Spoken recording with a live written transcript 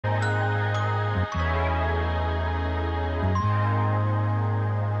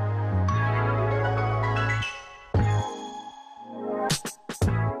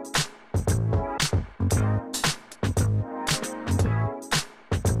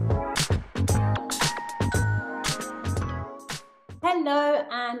Hello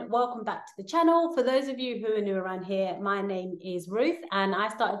and welcome back to the channel. For those of you who are new around here, my name is Ruth and I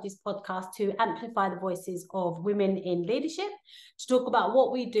started this podcast to amplify the voices of women in leadership, to talk about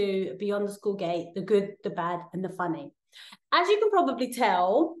what we do beyond the school gate, the good, the bad and the funny. As you can probably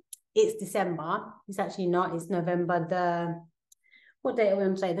tell, it's December. It's actually not, it's November what date are we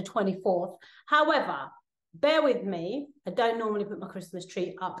on today? The 24th. However, bear with me. I don't normally put my Christmas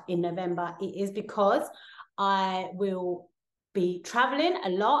tree up in November. It is because I will be traveling a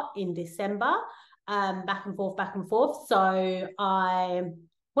lot in December, back and forth. So I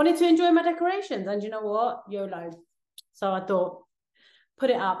wanted to enjoy my decorations, and you know what? YOLO. So I thought,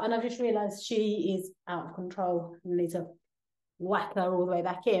 put it up, and I've just realized she is out of control. I need to whack her all the way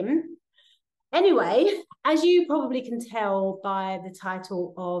back in. Anyway, as you probably can tell by the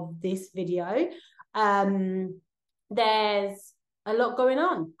title of this video, there's a lot going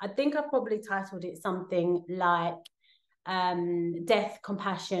on. I think I've probably titled it something like death,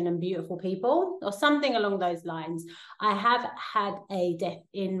 compassion and beautiful people, or something along those lines. I have had a death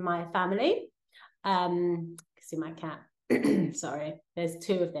in my family. See my cat. Sorry, there's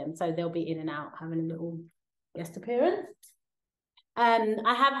two of them, so they'll be in and out having a little guest appearance.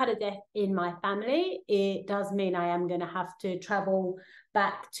 I have had a death in my family. It does mean I am going to have to travel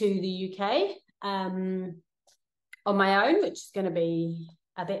back to the UK on my own, which is going to be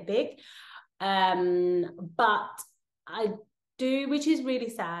a bit big. But I do, which is really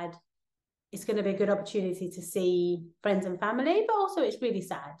sad. It's going to be a good opportunity to see friends and family, but also it's really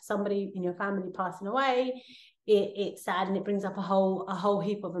sad. Somebody in your family passing away, it's sad, and it brings up a whole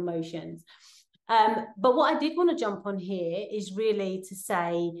heap of emotions. But what I did want to jump on here is really to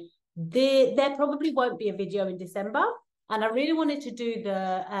say there probably won't be a video in December, and I really wanted to do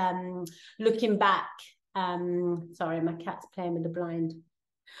the looking back. Sorry, my cat's playing with the blind.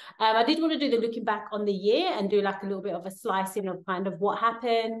 I did want to do the looking back on the year and do like a little bit of a slicing of kind of what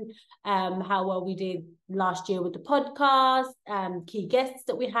happened, how well we did last year with the podcast, key guests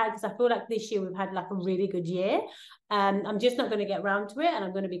that we had, because I feel like this year we've had like a really good year. I'm just not going to get around to it, and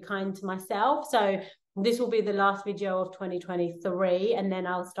I'm going to be kind to myself. So this will be the last video of 2023, and then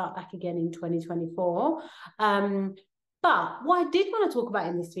I'll start back again in 2024. But what I did want to talk about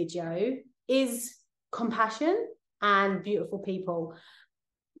in this video is compassion and beautiful people.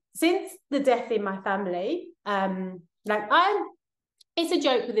 Since the death in my family, it's a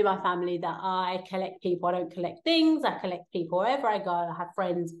joke within my family that I collect people. I don't collect things. I collect people wherever I go. I have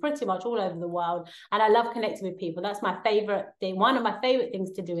friends pretty much all over the world, and I love connecting with people. That's my favorite thing, one of my favorite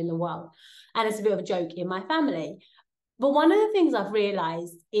things to do in the world. And it's a bit of a joke in my family. But one of the things I've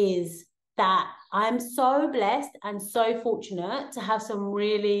realized is that I'm so blessed and so fortunate to have some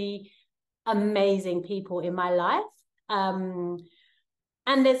really amazing people in my life.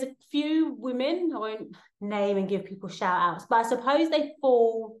 And there's a few women, I won't name and give people shout outs, but I suppose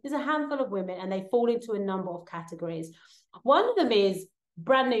there's a handful of women and they fall into a number of categories. One of them is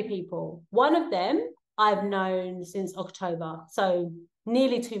brand new people. One of them I've known since October, so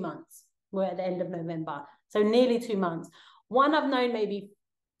nearly 2 months. We're at the end of November, so nearly 2 months. One I've known maybe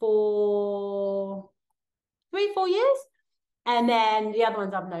for 3-4 years. And then the other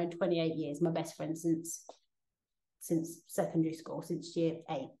ones I've known 28 years, my best friend since secondary school, since year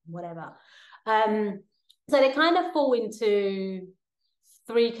 8, whatever. So they kind of fall into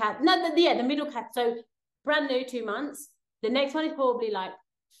the middle cat. So brand new, 2 months. The next one is probably like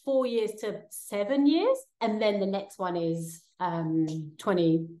 4 years to 7 years. And then the next one is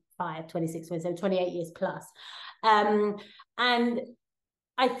 25, 26, 27, 28 years plus. And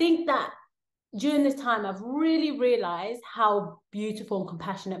I think that during this time, I've really realized how beautiful and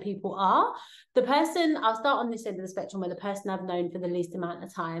compassionate people are. I'll start on this end of the spectrum, where the person I've known for the least amount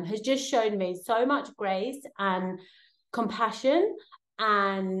of time has just shown me so much grace and compassion.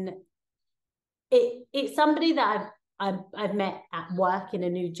 And it's somebody that I've met at work in a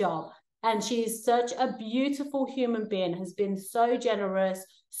new job. And she's such a beautiful human being, has been so generous,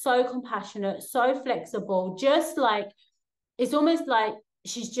 so compassionate, so flexible, just like, it's almost like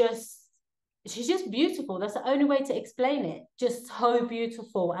she's just beautiful. That's the only way to explain it. Just so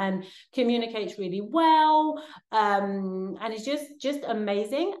beautiful and communicates really well. And it's just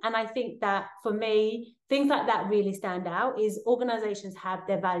amazing. And I think that for me, things like that really stand out. Is organizations have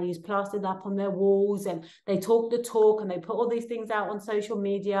their values plastered up on their walls, and they talk the talk, and they put all these things out on social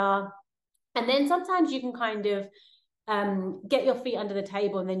media. And then sometimes you can kind of get your feet under the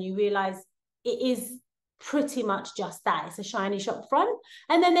table, and then you realize it is pretty much just that. It's a shiny shop front.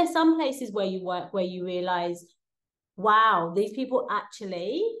 And then there's some places where you work where you realize, wow, these people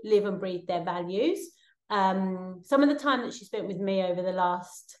actually live and breathe their values. Some of the time that she spent with me over the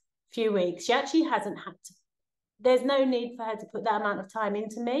last few weeks, she actually hasn't had to there's no need for her to put that amount of time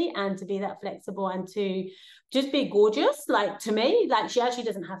into me and to be that flexible and to just be gorgeous. Like, to me, like, she actually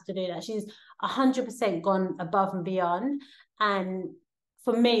doesn't have to do that. She's 100% gone above and beyond. And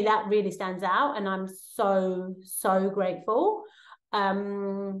for me, that really stands out. And I'm so, so grateful.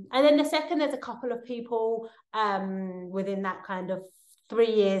 And then the second, there's a couple of people within that kind of 3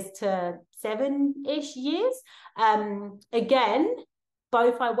 years to 7-ish years. Again,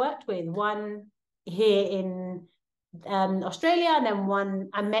 both I worked with, one here in Australia, and then one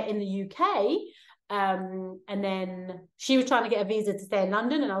I met in the UK. And then she was trying to get a visa to stay in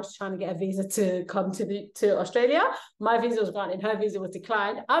London, and I was trying to get a visa to come to Australia. My visa was granted, her visa was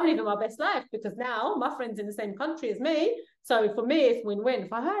declined. I'm living my best life because now my friend's in the same country as me. So for me, it's win-win.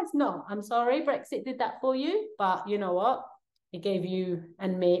 For her, it's not. I'm sorry, Brexit did that for you, but you know what? It gave you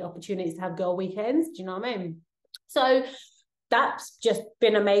and me opportunities to have girl weekends. Do you know what I mean? So that's just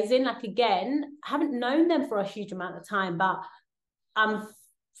been amazing. Like, again, I haven't known them for a huge amount of time, but I'm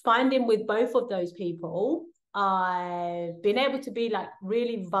finding with both of those people, I've been able to be like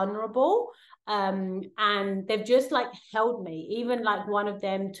really vulnerable. And they've just like held me. Even like one of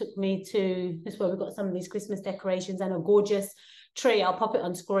them took me to this, where we've got some of these Christmas decorations and a gorgeous tree. I'll pop it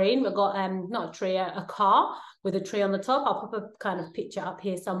on screen. We've got not a tree, a car with a tree on the top. I'll pop a kind of picture up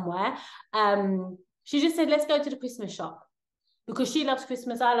here somewhere. She just said, let's go to the Christmas shop, because she loves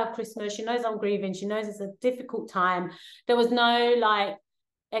Christmas. I love Christmas. She knows I'm grieving. She knows it's a difficult time. There was no like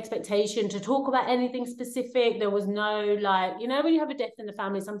expectation to talk about anything specific. There was no like, you know, when you have a death in the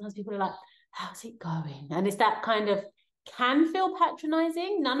family, sometimes people are like, how's it going? And it's that kind of, can feel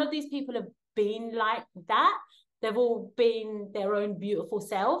patronizing. None of these people have been like that. They've all been their own beautiful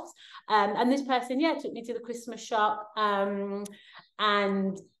selves. And this person, took me to the Christmas shop.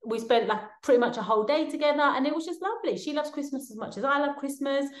 And we spent like pretty much a whole day together, and it was just lovely. She loves Christmas as much as I love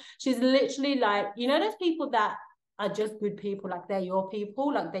Christmas. She's literally like, you know, those people that are just good people, like they're your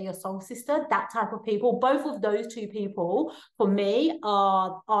people, like they're your soul sister, that type of people. Both of those two people for me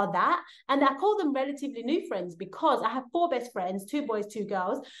are that. And I call them relatively new friends because I have 4 best friends, 2 boys, 2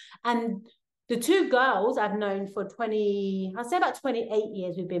 girls. And the 2 girls I've known for I'd say about 28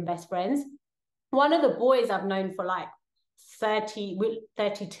 years we've been best friends. One of the boys I've known for like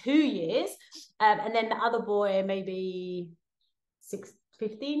 32 years. And then the other boy, maybe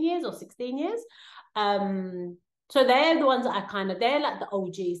 15 years or 16 years. So they're the ones that they're like the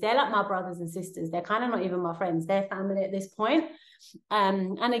OGs. They're like my brothers and sisters. They're kind of not even my friends. They're family at this point.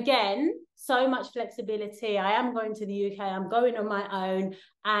 And again, so much flexibility. I am going to the UK. I'm going on my own.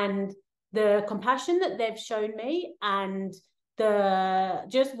 And the compassion that they've shown me, and the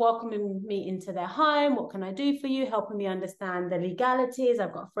just welcoming me into their home. What can I do for you? Helping me understand the legalities.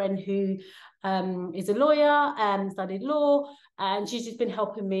 I've got a friend who is a lawyer and studied law, and she's just been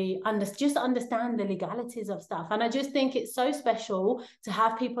helping me understand the legalities of stuff. And I just think it's so special to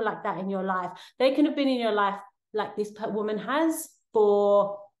have people like that in your life. They can have been in your life like this woman has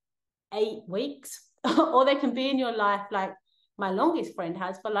for 8 weeks, or they can be in your life like my longest friend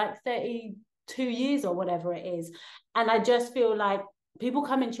has for like 32 years or whatever it is. And I just feel like people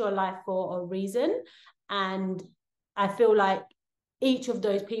come into your life for a reason. And I feel like each of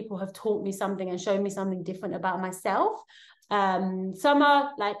those people have taught me something and shown me something different about myself. Some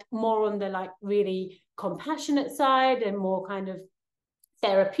are like more on the like really compassionate side and more kind of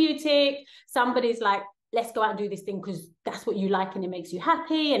therapeutic. Somebody's like, let's go out and do this thing because that's what you like and it makes you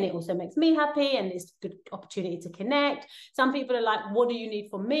happy, and it also makes me happy, and it's a good opportunity to connect. Some people are like, what do you need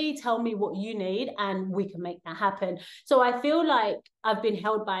from me? Tell me what you need and we can make that happen. So I feel like I've been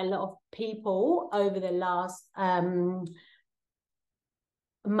held by a lot of people over the last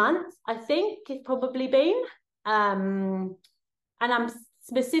month, I think it's probably been. And I'm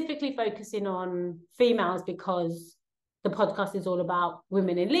specifically focusing on females because the podcast is all about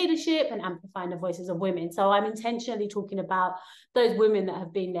women in leadership and amplifying the voices of women. So I'm intentionally talking about those women that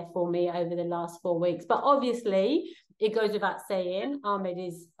have been there for me over the last 4 weeks. But obviously, it goes without saying, Ahmed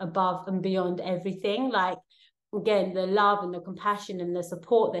is above and beyond everything. Like, again, the love and the compassion and the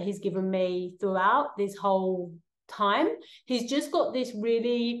support that he's given me throughout this whole time. He's just got this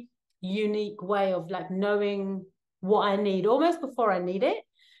really unique way of like knowing what I need almost before I need it.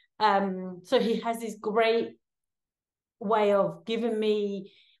 So he has this great way of giving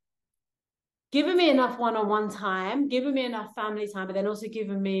me enough one-on-one time, giving me enough family time, but then also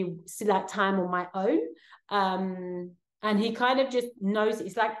giving me like time on my own. And he kind of just knows,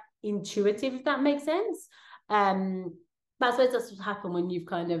 it's like intuitive, if that makes sense. But I suppose that's what happens when you've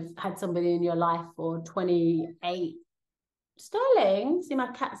kind of had somebody in your life for 28, Sterling, see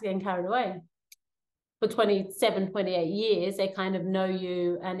my cat's getting carried away, for 27, 28 years, they kind of know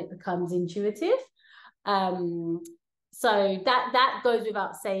you and it becomes intuitive. So that goes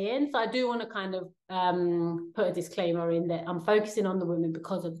without saying. So I do want to kind of put a disclaimer in that I'm focusing on the women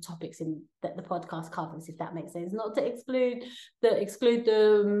because of the topics that the podcast covers, if that makes sense. Not to exclude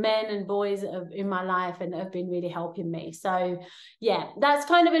the men and boys in my life and that have been really helping me. So yeah, that's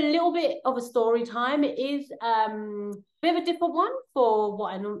kind of a little bit of a story time. It is a bit of a different one for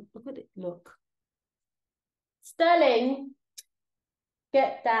what I know. Look at it. Look. Sterling,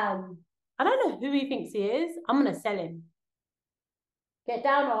 get down. I don't know who he thinks he is. I'm going to sell him. Get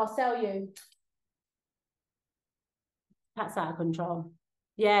down or I'll sell you. Cat's out of control.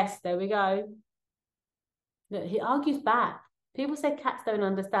 Yes, there we go. Look, he argues back. People say cats don't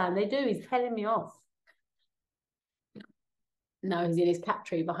understand. They do. He's telling me off. No, he's in his cat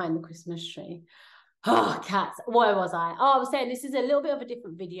tree behind the Christmas tree. Oh, cats. Where was I? Oh, I was saying this is a little bit of a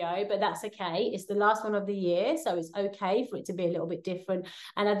different video, but that's okay. It's the last one of the year, so it's okay for it to be a little bit different.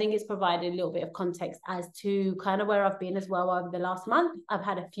 And I think it's provided a little bit of context as to kind of where I've been as well over the last month. I've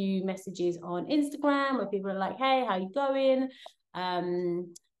had a few messages on Instagram where people are like, hey, how you going? Do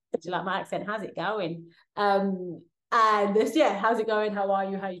you like my accent? How's it going? And this, yeah, how's it going? How are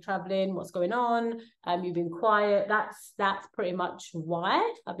you? How are you traveling? What's going on? You've been quiet. That's pretty much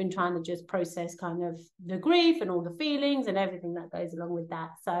why I've been trying to just process kind of the grief and all the feelings and everything that goes along with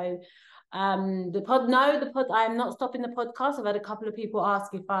that. So I am not stopping the podcast. I've had a couple of people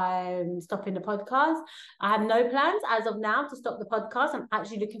ask if I'm stopping the podcast. I have no plans as of now to stop the podcast. I'm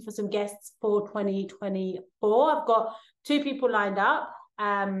actually looking for some guests for 2024. I've got 2 people lined up.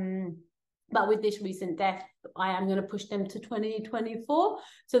 But with this recent death, I am going to push them to 2024.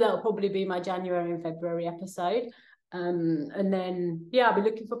 So that'll probably be my January and February episode. And then, yeah, I'll be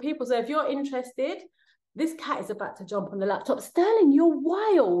looking for people. So if you're interested, this cat is about to jump on the laptop. Sterling, you're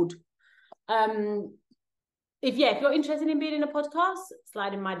wild. If you're interested in being in a podcast,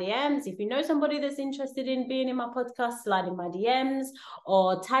 slide in my DMs. If you know somebody that's interested in being in my podcast, slide in my DMs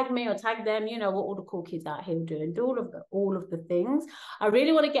or tag me or tag them. You know what all the cool kids out here doing. Do all of the things. I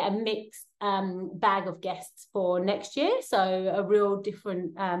really want to get a mixed bag of guests for next year. So a real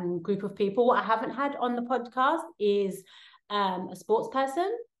different group of people. What I haven't had on the podcast is a sports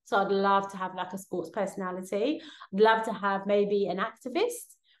person. So I'd love to have like a sports personality. I'd love to have maybe an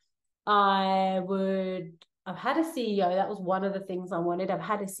activist. I've had a CEO. That was one of the things I wanted. I've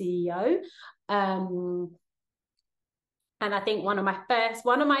had a CEO. And I think one of my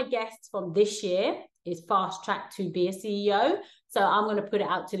guests from this year is fast track to be a CEO. So I'm going to put it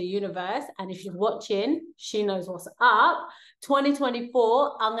out to the universe. And if she's watching, she knows what's up.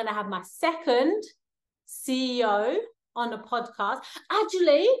 2024, I'm going to have my second CEO on a podcast.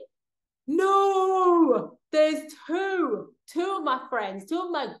 Actually, no, there's two of my friends, 2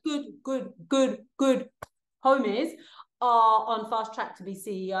 of my good homies are on fast track to be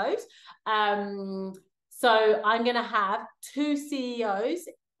CEOs. So I'm going to have 2 CEOs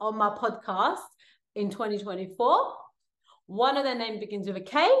on my podcast in 2024. One of their name begins with a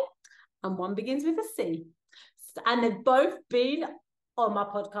K and one begins with a C. And they've both been on my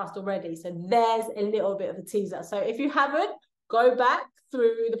podcast already. So there's a little bit of a teaser. So if you haven't, go back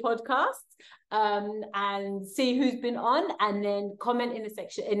through the podcast and see who's been on, and then comment in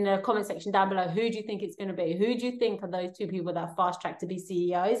the comment section down below. Who do you think it's going to be? Who do you think are those 2 people that are fast track to be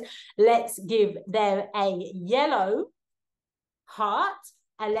CEOs? Let's give them a yellow heart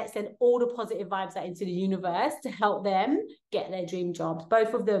and let's send all the positive vibes out into the universe to help them get their dream jobs.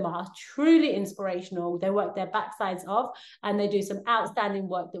 Both of them are truly inspirational. They work their backsides off and they do some outstanding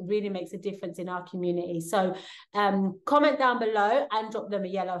work that really makes a difference in our community. So comment down below and drop them a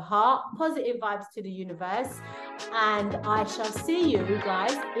yellow heart. Positive vibes to the universe. And I shall see you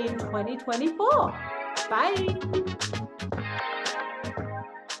guys in 2024. Bye.